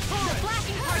 Infernal torrent!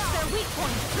 Flashing parts their weak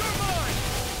point. You're mine!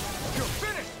 You're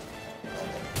finished!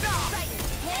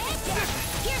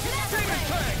 Here's another Demon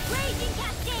Fang! Raging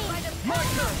Cascade. My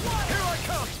turn! Here I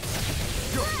come!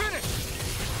 You're finished!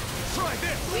 Try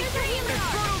this! Here's a healing arc.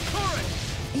 Infernal torrent!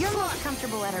 You're most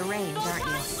comfortable at a range, aren't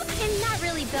you? I'm not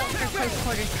really built for close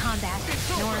quarters combat.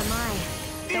 Nor am I.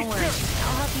 Don't worry.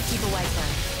 I'll help you keep a white gun.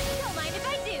 Don't mind if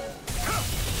I do.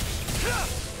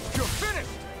 You're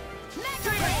finished!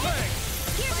 Demon Fang!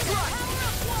 Here's the power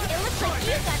of water. It looks like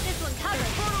you've got this one covered.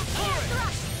 Infernal torrent!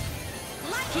 Thrust.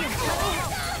 Here,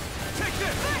 take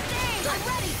this! First aid. I'm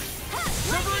ready.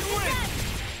 Severing wind!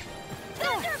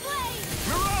 Thunderblade.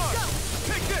 Mirage!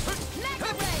 Take this!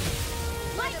 Mega ray.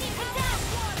 Lightning condemned.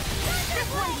 This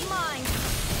one's mine.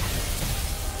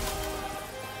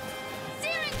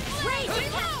 Searing flame.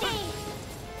 Raging Cascade.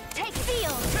 Take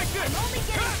seal. Take this! I'm only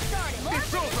getting started. More It's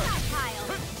for the over. stockpile.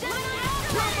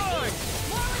 You're mine!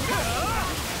 More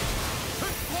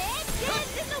with Head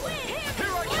dance in the wind.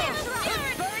 Here I come!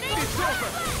 Burning. It's over!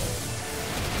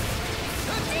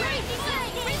 Raging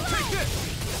Cascade. Take this!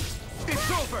 It's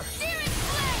over! Searing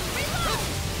flame.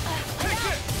 Reload.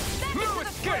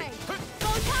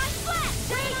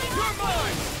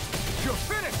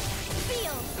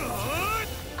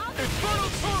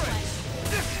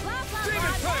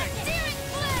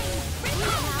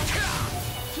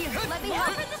 Let me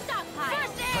help with the stockpile.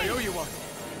 First aid. I owe you one.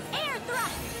 Air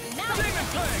thrust. Now Demon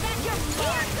Fang. that's your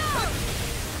here goes.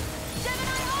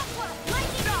 Gemini Aqua.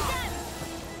 Lightning Condemn.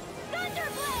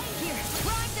 Thunderblade. Here,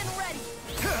 primed and ready.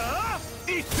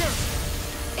 Easter.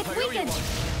 It's I owe you weakened.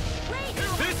 one. Rage.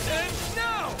 This ends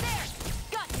now. There.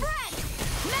 Got friend.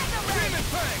 Mega Ray. Demon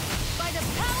Fang. By the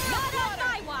power of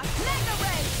water. Skywalk. Mega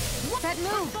Ray. That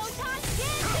move. Photon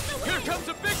dance in the wind. Here comes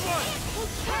a big one.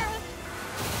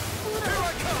 Here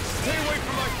I come. Stay away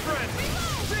from my friend.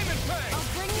 Demon Fang. I'll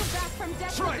bring you back from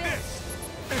death. Try this.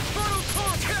 Infernal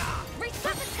Torch.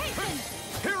 Resuscitation.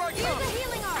 Here I Here's come. a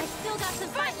healing art. I still got some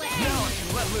fight left. Now I can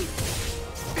let loose.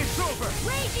 It's over.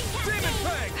 Raging cascade. Demon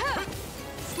Fang.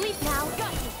 Sleep now.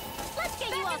 Got you. Let's get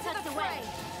you all tucked away.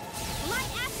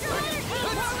 Light astral energy.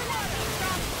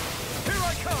 Here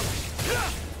I come.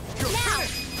 You're Now.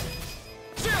 finished.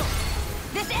 Chill.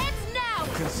 This ends now.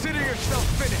 Consider yourself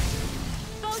finished.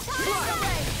 Photon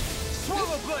array.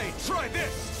 Swallow Blade. Try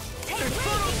this. Take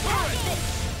Infernal raging Torrent. cascade.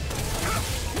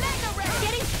 Mega ray.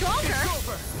 Getting stronger. It's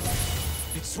over.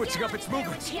 It's switching up its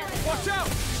movements. Watch out.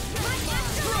 Light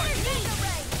astral energy.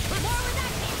 More with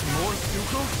that. More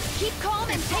Zuko? Keep calm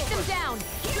and take them down.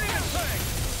 Demon Fang.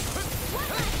 One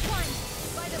last one.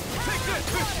 By the power Take this.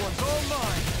 of This water. one's all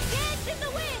mine. Dance in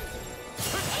the wind.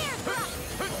 Air thrust.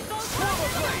 Swallow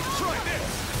Blade. Try this.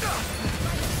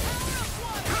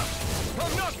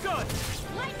 I'm not done.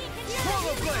 Lightning can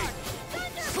Swallow Blade.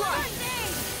 Slide.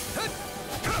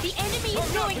 The enemy is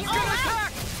I'm not. going He's all gonna out.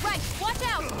 attack. Right, watch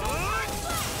out.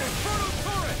 Infernal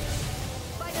Torrent.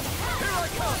 By the power Here I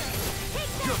of come. water.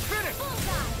 Take that. You're finished.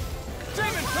 Bullseye.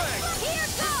 Demon Fang. Here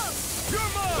goes. You're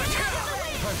mine. Get out of the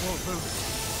way. I won't lose.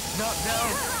 Not now.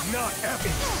 Not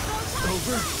ever.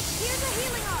 Over. Here's a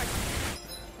healing art.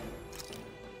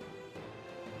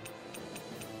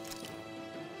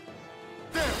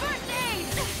 There. First aid.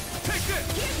 Take this.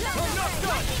 I'm not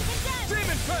done.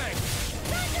 Demon Fang.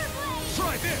 Thunderblade.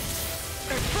 Try this.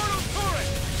 Infernal Torrent.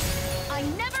 I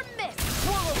never miss.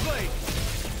 Swallow Blade.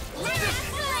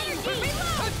 Energy.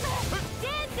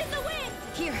 Dance in the wind.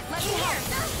 Here, let me help.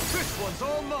 This one's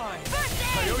all mine. First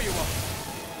I aid. owe you one.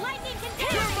 Lightning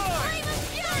condemn. You're mine. Flame of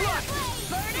fury. Flash.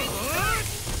 Burning.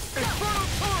 Infernal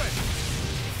Torrent.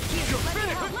 You're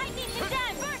finished. Lightning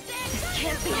condemn. First aid. This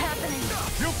can't be happening.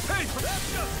 You'll pay for that.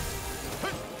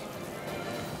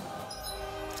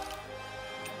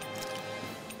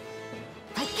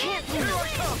 I can't Here I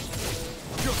come.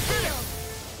 You're finished.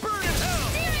 Burn in hell.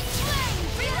 Searing flame.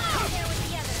 Reload. There with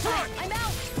the others. Fuck. I'm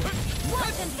out.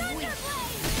 One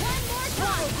Thunderblade. One more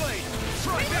Swallow time. Blade.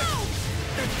 Try this.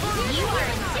 Infernal You are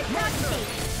Torrent. in tip-top shape.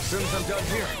 As soon as I'm done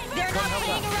here, They're come not help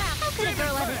playing out. around. How could a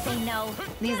girl ever say no?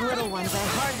 These little ones are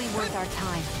hardly worth our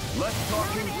time. Less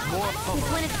talking, more It's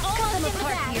pummeling. when it's all Cut them in the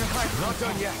apart back. to your heart's Not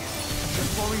done yet.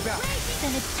 Just falling back.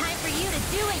 Then it's time for you to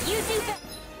do what you do best.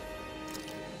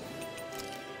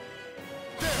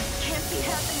 Can't be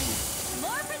happening.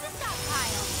 More for the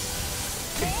stockpile.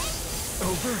 Big.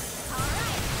 Over. All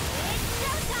right. It's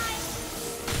showtime.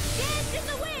 Dance in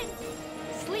the wind.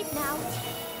 Sleep now.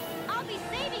 I'll be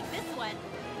saving this one.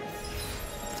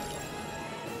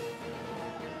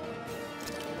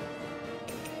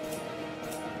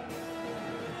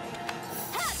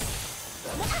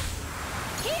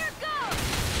 Here goes!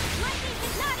 Lightning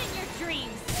is not in your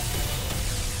dreams!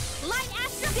 Light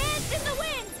astral dance in the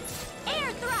wind!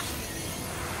 Air thrust!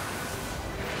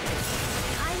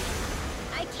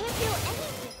 I can't feel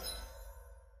anything.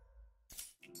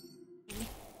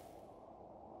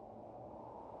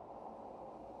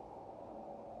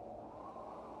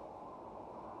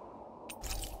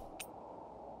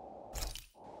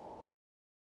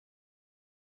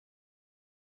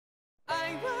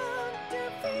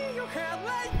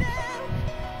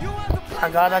 I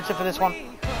got that's it for this one.